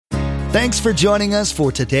Thanks for joining us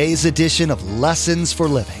for today's edition of Lessons for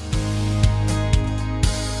Living.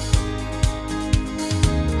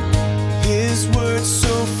 His word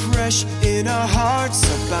so fresh in our hearts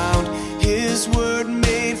abound. His word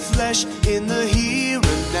made flesh in the here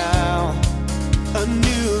and now. A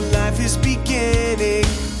new life is beginning.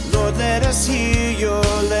 Lord, let us hear your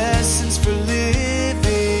lessons for living.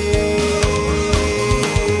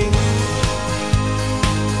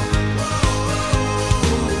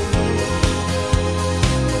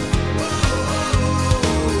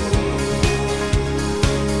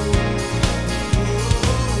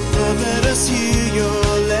 Lord, let us hear your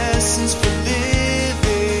lessons for living.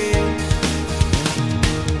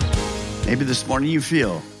 Maybe this morning you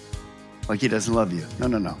feel like he doesn't love you.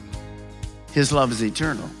 No. His love is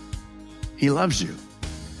eternal. He loves you.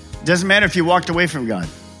 Doesn't matter if you walked away from God.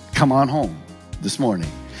 Come on home this morning.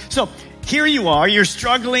 So here you are. You're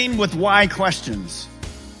struggling with why questions.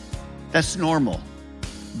 That's normal.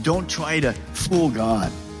 Don't try to fool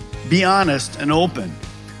God. Be honest and open.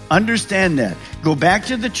 Understand that. Go back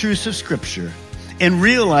to the truths of Scripture and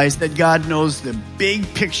realize that God knows the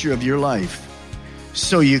big picture of your life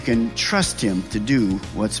so you can trust him to do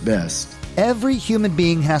what's best. Every human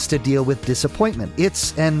being has to deal with disappointment.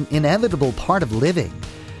 It's an inevitable part of living.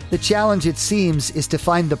 The challenge, it seems, is to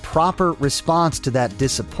find the proper response to that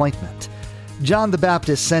disappointment. John the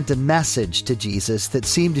Baptist sent a message to Jesus that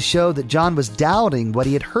seemed to show that John was doubting what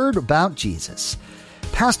he had heard about Jesus.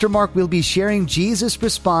 Pastor Mark will be sharing Jesus'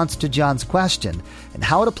 response to John's question and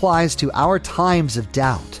how it applies to our times of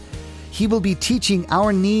doubt. He will be teaching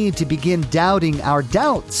our need to begin doubting our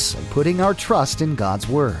doubts and putting our trust in God's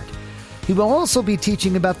Word. He will also be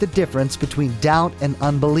teaching about the difference between doubt and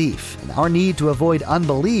unbelief, and our need to avoid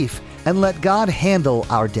unbelief and let God handle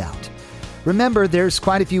our doubt. Remember, there's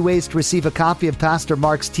quite a few ways to receive a copy of Pastor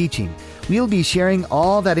Mark's teaching. We'll be sharing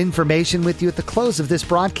all that information with you at the close of this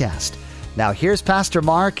broadcast. Now here's Pastor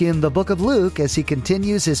Mark in the book of Luke as he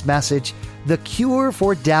continues his message, The Cure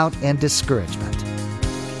for Doubt and Discouragement.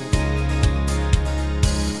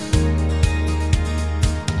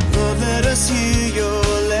 Lord, let us hear your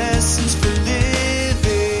lessons for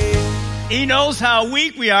living. He knows how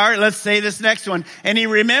weak we are. Let's say this next one. And he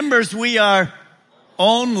remembers we are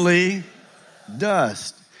only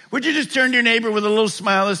dust. Would you just turn to your neighbor with a little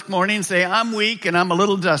smile this morning and say, I'm weak and I'm a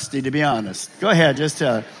little dusty, to be honest. Go ahead, just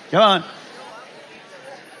tell it. Come on.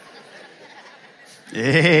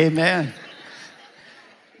 Amen.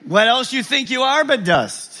 What else you think you are but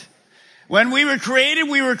dust? When we were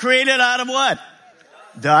created out of what?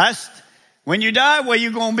 Dust. When you die, what are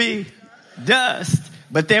you going to be? Dust.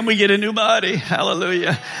 But then we get a new body.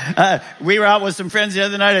 Hallelujah. We were out with some friends the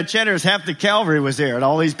other night at Cheddar's. Half the Calvary was there. And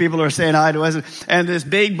all these people are saying hi to us. And this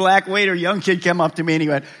big black waiter, young kid, came up to me and he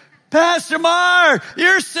went, Pastor Mark,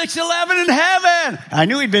 you're 6'11" in heaven. I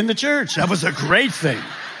knew he'd been to church. That was a great thing.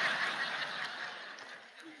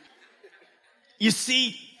 You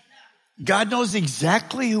see, God knows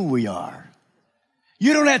exactly who we are.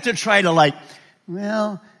 You don't have to try to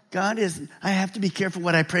I have to be careful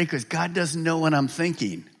what I pray because God doesn't know what I'm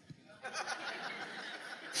thinking.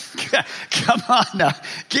 Come on now,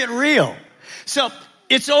 get real. So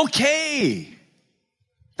it's okay.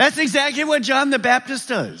 That's exactly what John the Baptist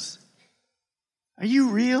does. Are you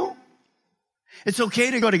real? It's okay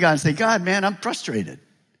to go to God and say, God, man, I'm frustrated.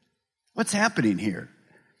 What's happening here?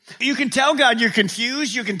 You can tell God you're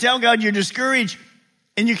confused. You can tell God you're discouraged.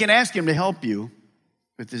 And you can ask him to help you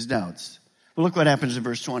with his doubts. Well, look what happens in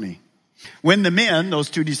verse 20. When the men, those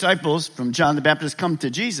two disciples from John the Baptist, come to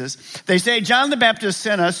Jesus, they say, John the Baptist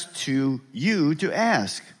sent us to you to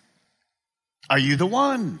ask, are you the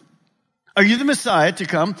one? Are you the Messiah to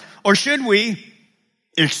come? Or should we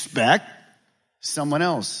expect someone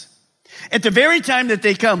else? At the very time that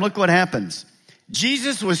they come, look what happens.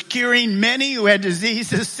 Jesus was curing many who had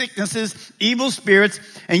diseases, sicknesses, evil spirits,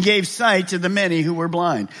 and gave sight to the many who were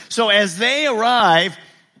blind. So as they arrive,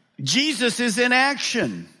 Jesus is in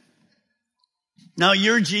action. Now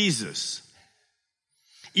you're Jesus.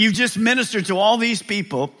 You've just ministered to all these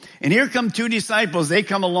people, and here come two disciples. They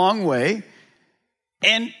come a long way,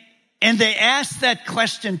 and they ask that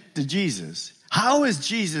question to Jesus. How is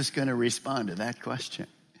Jesus going to respond to that question?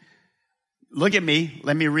 Look at me.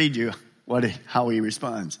 Let me read you how he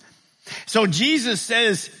responds. So Jesus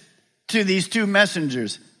says to these two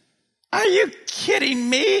messengers, are you kidding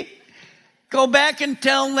me? Go back and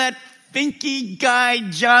tell that finky guy,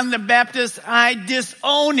 John the Baptist, I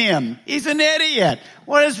disown him. He's an idiot.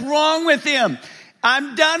 What is wrong with him?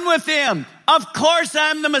 I'm done with him. Of course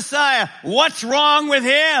I'm the Messiah. What's wrong with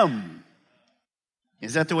him?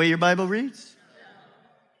 Is that the way your Bible reads?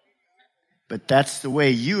 But that's the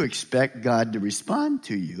way you expect God to respond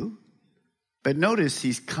to you. But notice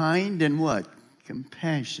he's kind and what?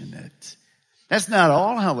 Compassionate. That's not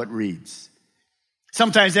all how it reads.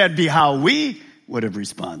 Sometimes that'd be how we would have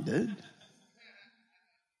responded.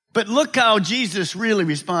 But look how Jesus really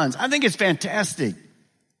responds. I think it's fantastic.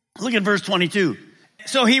 Look at verse 22.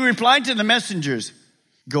 So he replied to the messengers,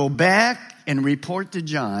 go back and report to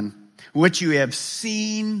John what you have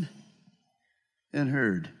seen and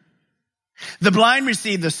heard. The blind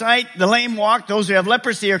receive the sight, the lame walk, those who have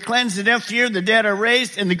leprosy are cleansed, the deaf hear, the dead are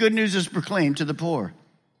raised, and the good news is proclaimed to the poor.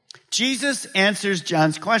 Jesus answers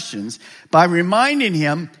John's questions by reminding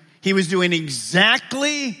him he was doing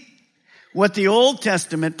exactly what the Old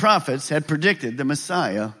Testament prophets had predicted the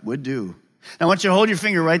Messiah would do. Now I want you to hold your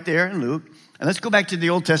finger right there in Luke, and let's go back to the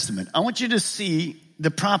Old Testament. I want you to see the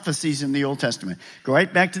prophecies in the Old Testament. Go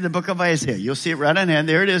right back to the book of Isaiah. You'll see it right on hand.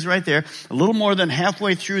 There it is right there. A little more than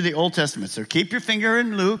halfway through the Old Testament. So keep your finger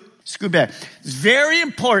in Luke. Scoot back. It's very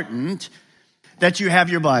important that you have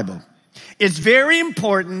your Bible. It's very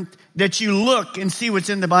important that you look and see what's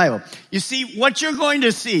in the Bible. You see, what you're going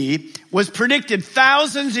to see was predicted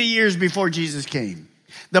thousands of years before Jesus came.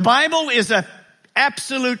 The Bible is an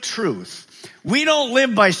absolute truth. We don't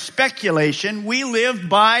live by speculation. We live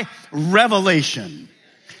by revelation.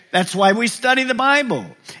 That's why we study the Bible.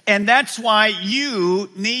 And that's why you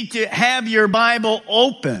need to have your Bible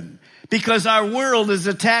open, because our world is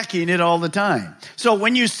attacking it all the time. So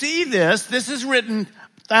when you see this is written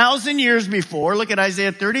 1,000 years before. Look at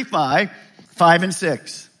Isaiah 35, 5 and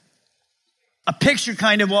 6. A picture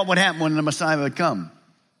kind of what would happen when the Messiah would come.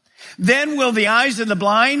 Then will the eyes of the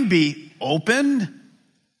blind be opened,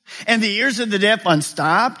 and the ears of the deaf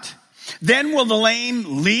unstopped. Then will the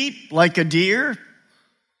lame leap like a deer,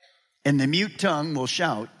 and the mute tongue will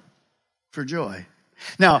shout for joy.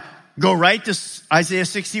 Now, go right to Isaiah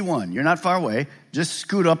 61. You're not far away. Just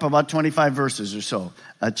scoot up about 25 verses or so,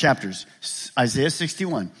 chapters. Isaiah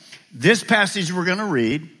 61. This passage we're going to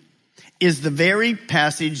read is the very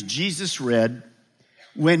passage Jesus read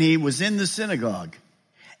when he was in the synagogue.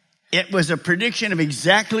 It was a prediction of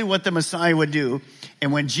exactly what the Messiah would do.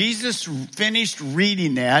 And when Jesus finished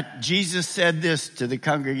reading that, Jesus said this to the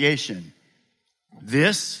congregation.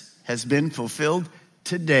 This has been fulfilled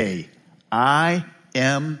today. I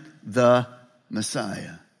am the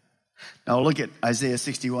Messiah. Now look at Isaiah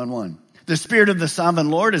 61:1. The Spirit of the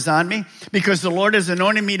Sovereign Lord is on me, because the Lord has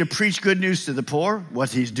anointed me to preach good news to the poor,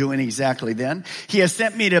 what he's doing exactly then. He has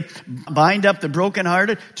sent me to bind up the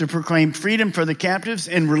brokenhearted, to proclaim freedom for the captives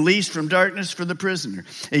and release from darkness for the prisoner.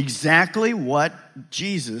 Exactly what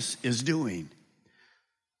Jesus is doing.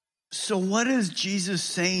 So what is Jesus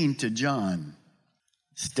saying to John?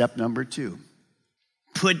 Step number 2.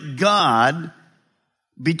 Put God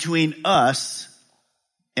between us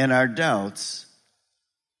and our doubts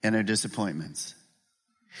and our disappointments.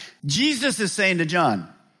 Jesus is saying to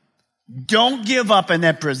John, don't give up in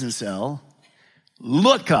that prison cell.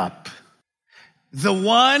 Look up. The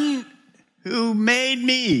one who made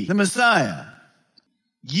me, the Messiah.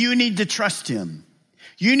 You need to trust him.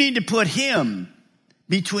 You need to put him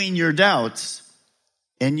between your doubts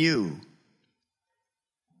and you.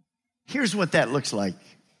 Here's what that looks like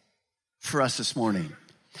for us this morning.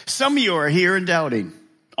 Some of you are here and doubting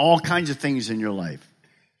all kinds of things in your life.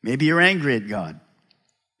 Maybe you're angry at God.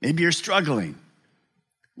 Maybe you're struggling.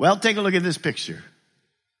 Well, take a look at this picture.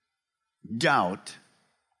 Doubt.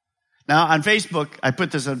 Now, on Facebook, I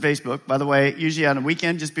put this on Facebook. By the way, usually on a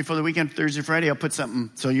weekend, just before the weekend, Thursday, Friday, I'll put something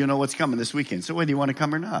so you know what's coming this weekend. So whether you want to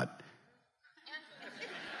come or not.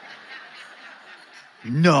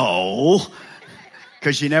 No.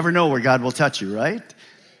 Because you never know where God will touch you, right?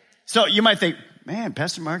 So you might think, man,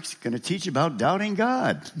 Pastor Mark's going to teach about doubting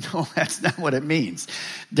God. No, that's not what it means.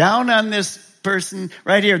 Down on this person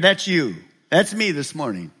right here, that's you. That's me this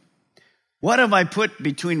morning. What have I put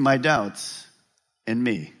between my doubts and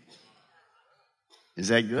me? Is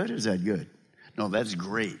that good or is that good? No, that's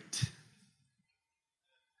great.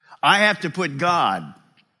 I have to put God,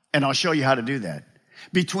 and I'll show you how to do that,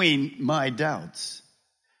 between my doubts,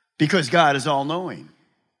 because God is all-knowing.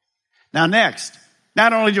 Now next,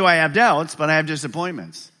 not only do I have doubts, but I have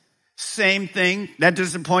disappointments. Same thing, that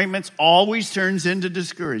disappointment always turns into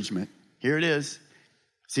discouragement. Here it is.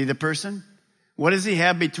 See the person? What does he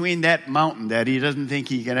have between that mountain that he doesn't think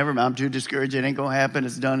he can ever? I'm too discouraged. It ain't going to happen.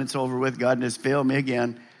 It's done. It's over with. God has failed me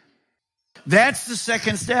again. That's the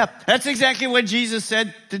second step. That's exactly what Jesus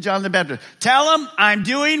said to John the Baptist. Tell him I'm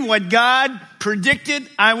doing what God predicted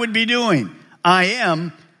I would be doing. I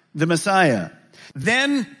am the Messiah.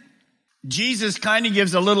 Then Jesus kind of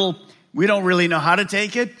gives a little We don't really know how to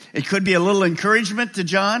take it. It could be a little encouragement to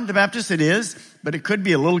John the Baptist. It is. But it could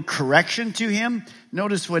be a little correction to him.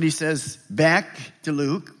 Notice what he says back to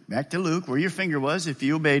Luke, where your finger was, if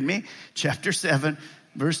you obeyed me. Chapter 7,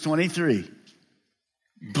 verse 23.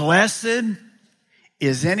 Blessed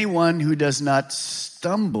is anyone who does not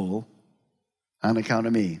stumble on account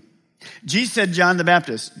of me. Jesus said to John the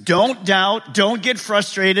Baptist, don't doubt, don't get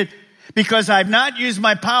frustrated, because I've not used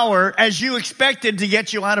my power as you expected to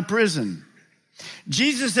get you out of prison.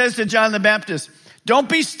 Jesus says to John the Baptist, don't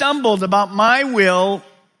be stumbled about my will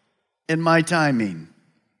and my timing.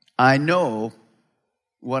 I know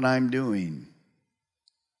what I'm doing.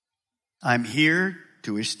 I'm here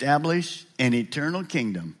to establish an eternal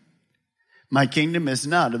kingdom. My kingdom is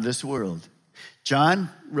not of this world. John,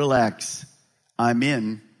 relax. I'm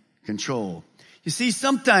in control. You see,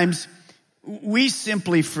 sometimes we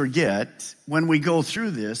simply forget when we go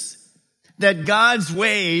through this that God's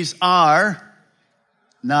ways are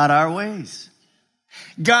not our ways.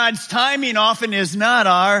 God's timing often is not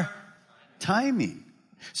our timing.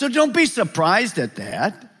 So don't be surprised at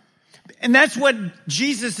that. And that's what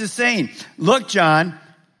Jesus is saying. Look, John,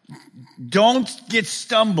 don't get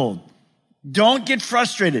stumbled. Don't get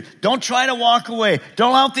frustrated. Don't try to walk away.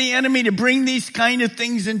 Don't allow the enemy to bring these kind of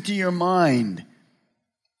things into your mind.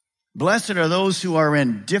 Blessed are those who are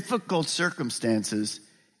in difficult circumstances,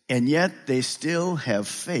 and yet they still have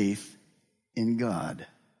faith in God.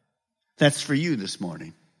 That's for you this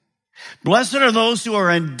morning. Blessed are those who are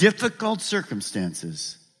in difficult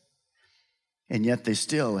circumstances, and yet they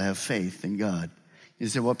still have faith in God. You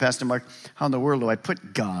say, well, Pastor Mark, how in the world do I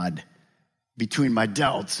put God between my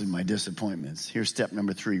doubts and my disappointments? Here's step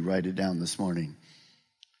number 3. Write it down this morning.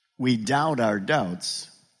 We doubt our doubts,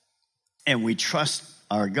 and we trust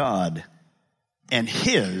our God and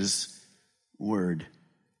His Word.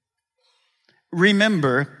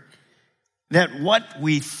 Remember that what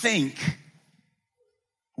we think,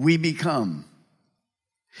 we become.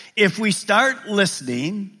 If we start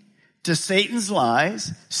listening to Satan's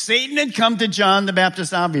lies, Satan had come to John the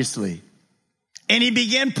Baptist, obviously, and he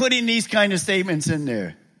began putting these kind of statements in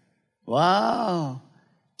there. Wow,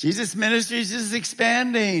 Jesus' ministry is just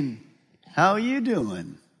expanding. How are you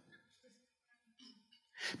doing?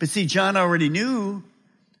 But see, John already knew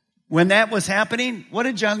when that was happening. What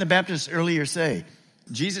did John the Baptist earlier say?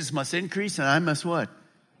 Jesus must increase and I must what?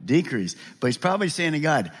 Decrease. But he's probably saying to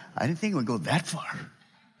God, I didn't think it would go that far.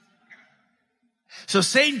 So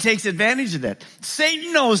Satan takes advantage of that.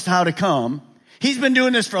 Satan knows how to come. He's been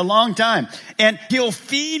doing this for a long time. And he'll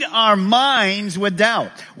feed our minds with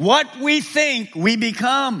doubt. What we think, we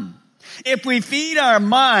become. If we feed our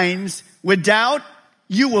minds with doubt,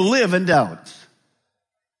 you will live in doubt.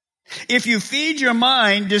 If you feed your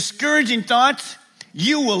mind discouraging thoughts,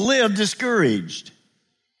 you will live discouraged.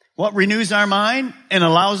 What renews our mind and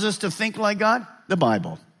allows us to think like God? The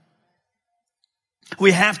Bible.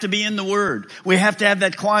 We have to be in the Word. We have to have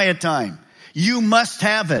that quiet time. You must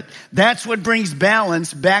have it. That's what brings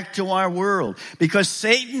balance back to our world. Because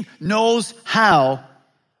Satan knows how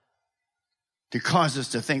to cause us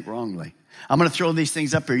to think wrongly. I'm going to throw these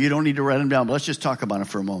things up here. You don't need to write them down, but let's just talk about it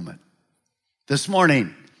for a moment. This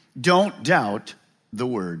morning, don't doubt the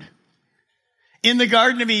Word. In the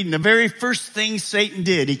Garden of Eden, the very first thing Satan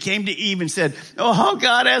did, he came to Eve and said, oh,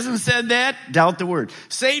 God hasn't said that. Doubt the Word.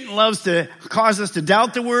 Satan loves to cause us to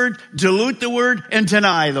doubt the Word, dilute the Word, and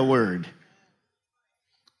deny the Word.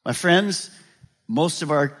 My friends,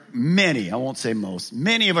 many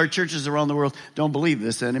of our churches around the world don't believe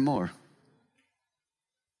this anymore.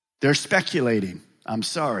 They're speculating. I'm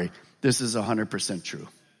sorry. This is 100% true.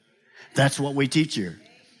 That's what we teach here.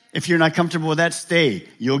 If you're not comfortable with that, stay.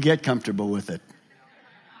 You'll get comfortable with it.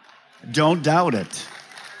 Don't doubt it.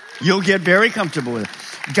 You'll get very comfortable with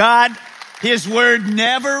it. God, His Word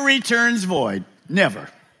never returns void. Never.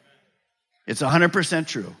 It's 100%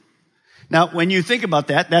 true. Now, when you think about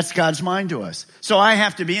that, that's God's mind to us. So I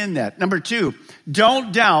have to be in that. Number 2,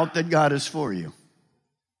 don't doubt that God is for you.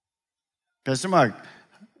 Pastor Mark,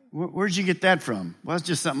 where'd you get that from? Well, it's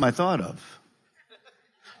just something I thought of.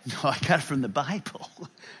 No, I got it from the Bible.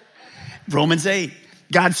 Romans 8.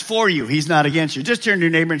 God's for you. He's not against you. Just turn to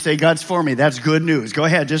your neighbor and say, God's for me. That's good news. Go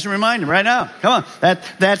ahead. Just remind him right now. Come on.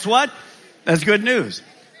 That's what? That's good news.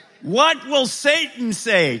 What will Satan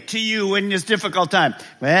say to you in this difficult time?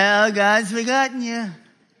 Well, God's forgotten you.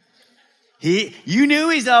 You knew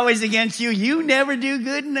He's always against you. You never do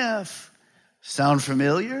good enough. Sound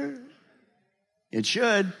familiar? It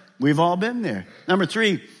should. We've all been there. Number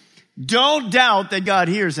 3, don't doubt that God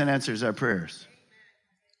hears and answers our prayers.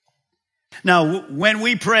 Now, when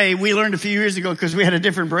we pray, we learned a few years ago because we had a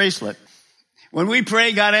different bracelet. When we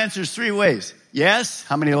pray, God answers 3 ways. Yes.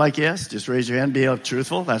 How many like yes? Just raise your hand, be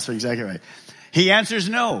truthful. That's exactly right. He answers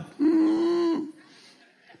no.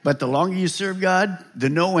 But the longer you serve God, the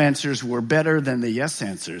no answers were better than the yes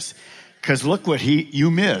answers. Because look what you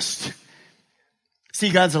missed. See,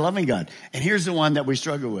 God's a loving God. And here's the one that we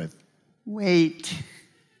struggle with. Wait.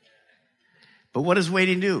 But what does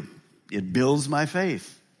waiting do? It builds my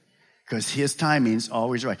faith. Because his timing's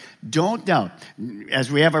always right. Don't doubt.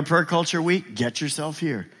 As we have our prayer culture week, get yourself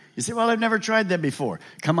here. You say, well, I've never tried that before.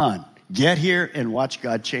 Come on. Get here and watch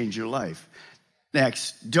God change your life.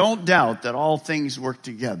 Next, don't doubt that all things work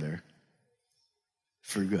together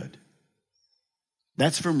for good.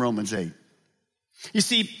 That's from Romans 8. You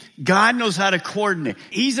see, God knows how to coordinate.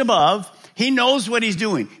 He's above. He knows what he's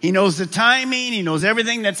doing. He knows the timing. He knows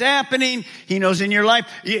everything that's happening. He knows in your life.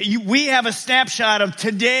 We have a snapshot of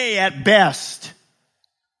today at best.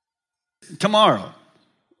 Tomorrow.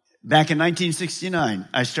 Back in 1969,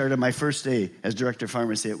 I started my first day as director of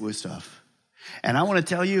pharmacy at Wusthof. And I want to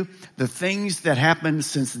tell you, the things that happened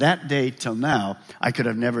since that day till now, I could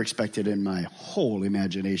have never expected in my whole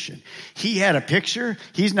imagination. He had a picture.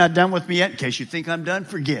 He's not done with me yet. In case you think I'm done,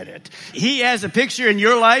 forget it. He has a picture in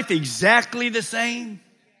your life exactly the same.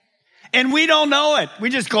 And we don't know it.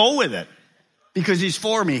 We just go with it. Because he's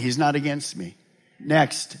for me. He's not against me.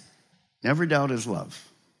 Next, never doubt his love.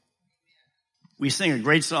 We sing a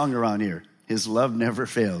great song around here. His love never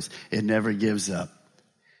fails. It never gives up.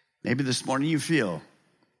 Maybe this morning you feel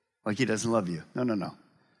like he doesn't love you. No.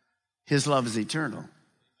 His love is eternal.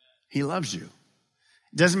 He loves you.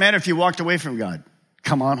 It doesn't matter if you walked away from God.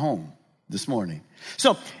 Come on home this morning.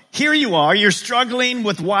 So here you are. You're struggling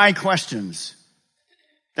with why questions.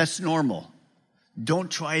 That's normal.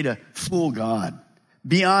 Don't try to fool God.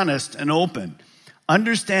 Be honest and open.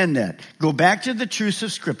 Understand that. Go back to the truths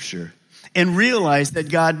of Scripture and realize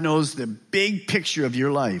that God knows the big picture of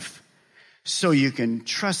your life. So you can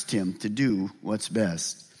trust him to do what's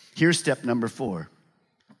best. Here's step number 4.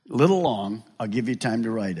 A little long. I'll give you time to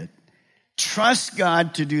write it. Trust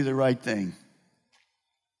God to do the right thing.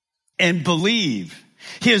 And believe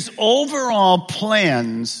his overall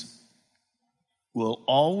plans will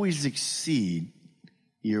always exceed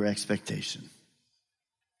your expectation.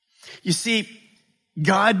 You see,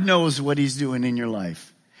 God knows what he's doing in your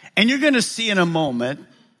life. And you're going to see in a moment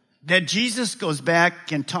that Jesus goes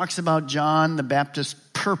back and talks about John the Baptist's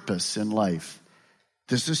purpose in life.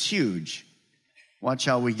 This is huge. Watch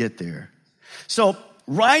how we get there. So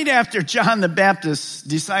right after John the Baptist's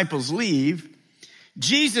disciples leave,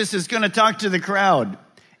 Jesus is going to talk to the crowd.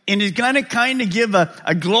 And he's going to kind of give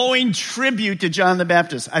a glowing tribute to John the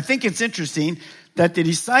Baptist. I think it's interesting that the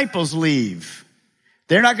disciples leave.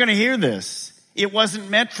 They're not going to hear this. It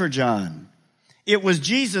wasn't meant for John. It was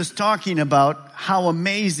Jesus talking about how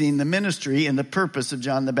amazing the ministry and the purpose of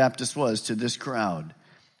John the Baptist was to this crowd.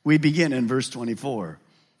 We begin in verse 24.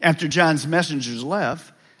 After John's messengers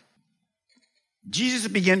left,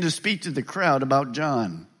 Jesus began to speak to the crowd about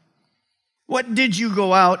John. What did you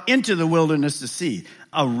go out into the wilderness to see?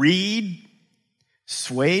 A reed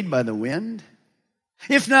swayed by the wind?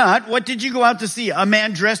 If not, what did you go out to see? A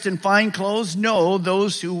man dressed in fine clothes? No,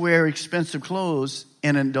 those who wear expensive clothes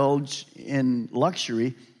and indulge in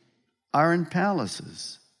luxury are in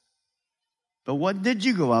palaces. But what did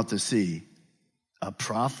you go out to see? A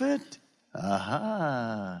prophet?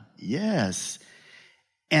 Aha, yes.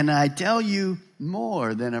 And I tell you,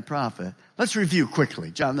 more than a prophet. Let's review quickly.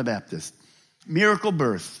 John the Baptist. Miracle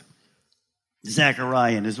birth.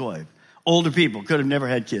 Zechariah and his wife. Older people could have never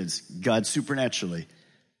had kids. God supernaturally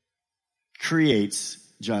creates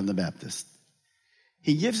John the Baptist.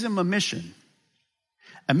 He gives him a mission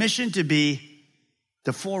to be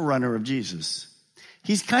the forerunner of Jesus.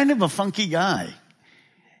 He's kind of a funky guy.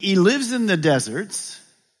 He lives in the deserts.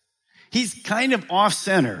 He's kind of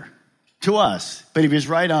off-center to us, but he was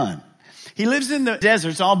right on. He lives in the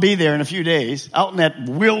deserts. I'll be there in a few days, out in that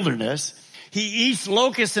wilderness. He eats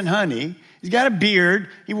locusts and honey. He's got a beard.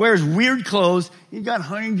 He wears weird clothes. He's got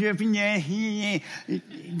honey dripping,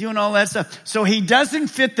 doing all that stuff. So he doesn't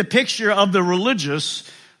fit the picture of the religious,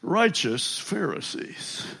 righteous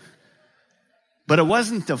Pharisees. But it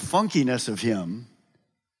wasn't the funkiness of him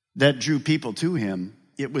that drew people to him.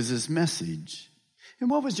 It was his message. And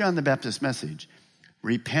what was John the Baptist's message?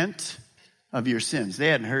 Repent of your sins. They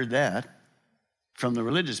hadn't heard that from the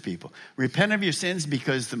religious people. Repent of your sins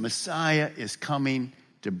because the Messiah is coming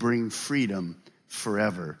to bring freedom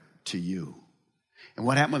forever to you. And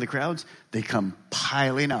what happened with the crowds? They come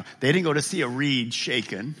piling out. They didn't go to see a reed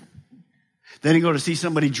shaken. They didn't go to see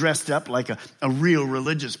somebody dressed up like a real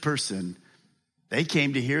religious person. They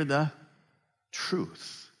came to hear the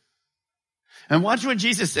truth. And watch what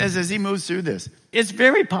Jesus says as he moves through this. It's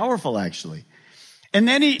very powerful, actually. And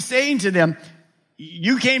then he's saying to them,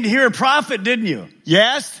 you came to hear a prophet, didn't you?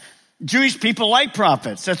 Yes. Jewish people like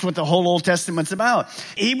prophets. That's what the whole Old Testament's about.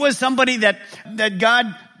 He was somebody that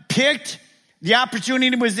God picked. The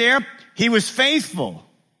opportunity was there. He was faithful.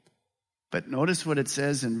 But notice what it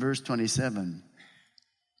says in verse 27.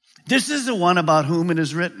 This is the one about whom it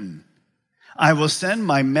is written, I will send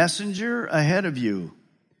my messenger ahead of you,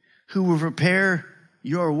 who will prepare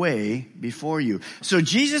your way before you. So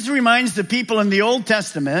Jesus reminds the people in the Old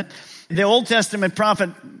Testament prophet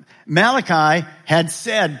Malachi had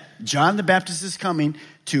said, John the Baptist is coming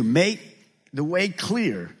to make the way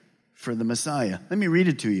clear for the Messiah. Let me read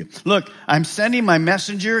it to you. Look, I'm sending my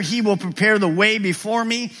messenger. He will prepare the way before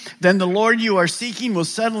me. Then the Lord you are seeking will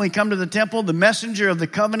suddenly come to the temple. The messenger of the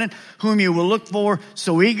covenant whom you will look for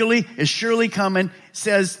so eagerly is surely coming,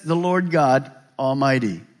 says the Lord God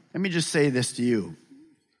Almighty. Let me just say this to you.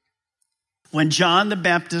 When John the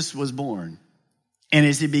Baptist was born, and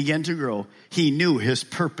as he began to grow, he knew his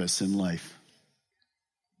purpose in life.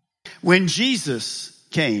 When Jesus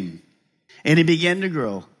came and he began to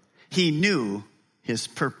grow, he knew his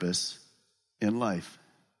purpose in life.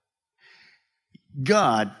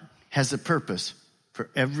 God has a purpose for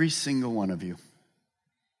every single one of you.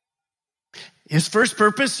 His first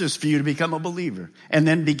purpose is for you to become a believer and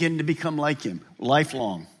then begin to become like him,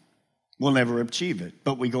 lifelong. We'll never achieve it,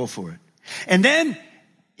 but we go for it. And then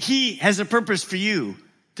he has a purpose for you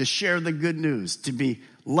to share the good news, to be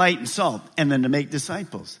light and salt, and then to make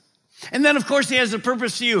disciples. And then, of course, he has a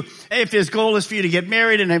purpose for you if his goal is for you to get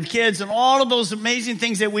married and have kids and all of those amazing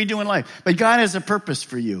things that we do in life. But God has a purpose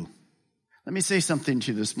for you. Let me say something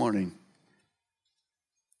to you this morning.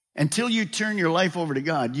 Until you turn your life over to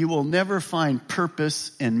God, you will never find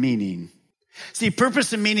purpose and meaning. See,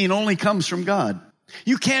 purpose and meaning only comes from God.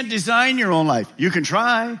 You can't design your own life. You can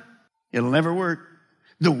try. It'll never work.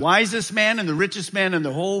 The wisest man and the richest man in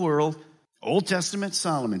the whole world, Old Testament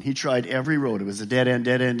Solomon, he tried every road. It was a dead end,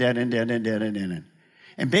 dead end, dead end, dead end, dead end, dead end.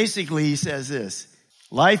 And basically he says this,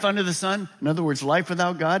 life under the sun, in other words, life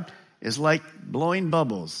without God, is like blowing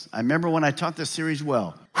bubbles. I remember when I taught this series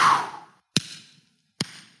well.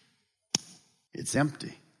 It's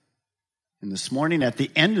empty. And this morning at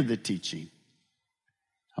the end of the teaching,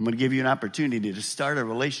 I'm going to give you an opportunity to start a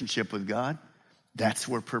relationship with God. That's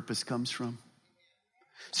where purpose comes from.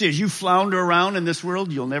 See, as you flounder around in this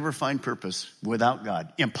world, you'll never find purpose without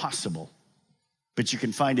God. Impossible. But you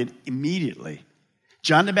can find it immediately.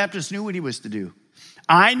 John the Baptist knew what he was to do.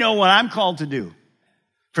 I know what I'm called to do.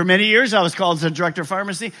 For many years, I was called as a director of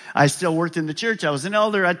pharmacy. I still worked in the church. I was an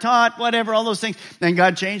elder. I taught, whatever, all those things. Then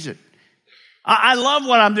God changed it. I love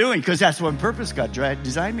what I'm doing because that's what purpose God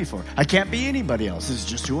designed me for. I can't be anybody else. It's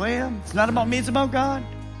just who I am. It's not about me. It's about God.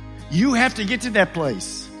 You have to get to that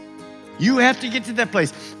place. You have to get to that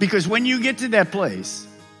place. Because when you get to that place,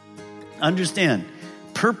 understand,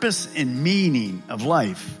 purpose and meaning of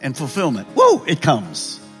life and fulfillment, it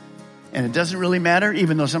comes. And it doesn't really matter,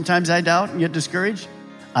 even though sometimes I doubt and get discouraged.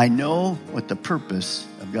 I know what the purpose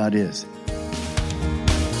of God is.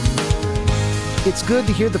 It's good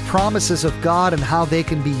to hear the promises of God and how they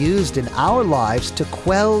can be used in our lives to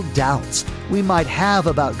quell doubts we might have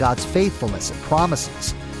about God's faithfulness and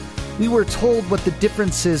promises. We were told what the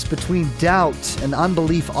differences between doubt and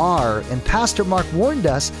unbelief are, and Pastor Mark warned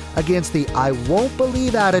us against the I won't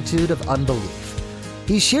believe attitude of unbelief.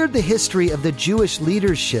 He shared the history of the Jewish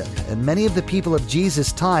leadership and many of the people of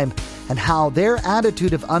Jesus' time and how their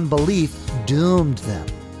attitude of unbelief doomed them.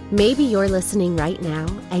 Maybe you're listening right now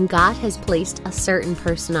and God has placed a certain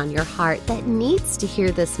person on your heart that needs to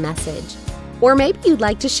hear this message. Or maybe you'd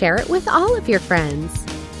like to share it with all of your friends.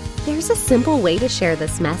 There's a simple way to share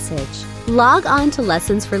this message. Log on to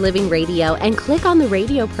Lessons for Living Radio and click on the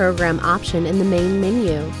radio program option in the main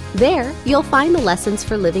menu. There, you'll find the Lessons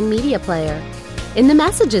for Living media player. In the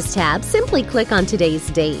Messages tab, simply click on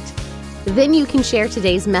today's date. Then you can share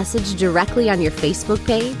today's message directly on your Facebook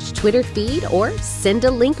page, Twitter feed, or send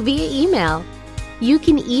a link via email. You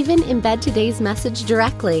can even embed today's message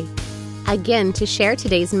directly. Again, to share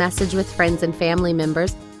today's message with friends and family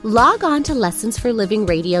members, log on to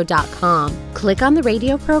lessonsforlivingradio.com. Click on the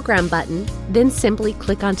radio program button, then simply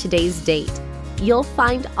click on today's date. You'll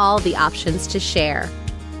find all the options to share.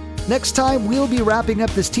 Next time we'll be wrapping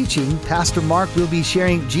up this teaching, Pastor Mark will be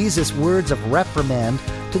sharing Jesus' words of reprimand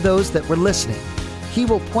to those that were listening. He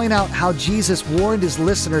will point out how Jesus warned his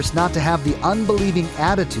listeners not to have the unbelieving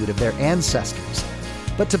attitude of their ancestors,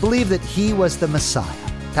 but to believe that he was the Messiah.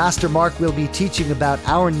 Pastor Mark will be teaching about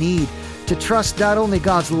our need to trust not only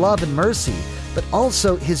God's love and mercy, but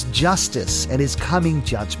also his justice and his coming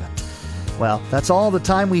judgment. Well, that's all the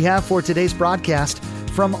time we have for today's broadcast.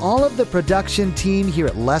 From all of the production team here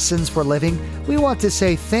at Lessons for Living, we want to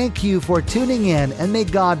say thank you for tuning in and may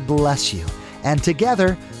God bless you. And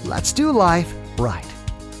together, let's do life right.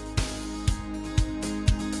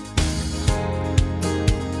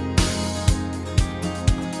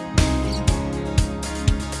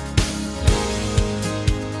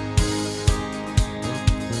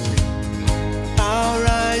 Our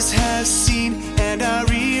eyes have seen and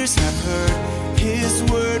our ears have heard His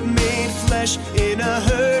word made flesh in a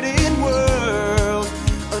hurting world.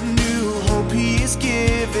 A new hope He is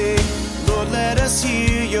giving.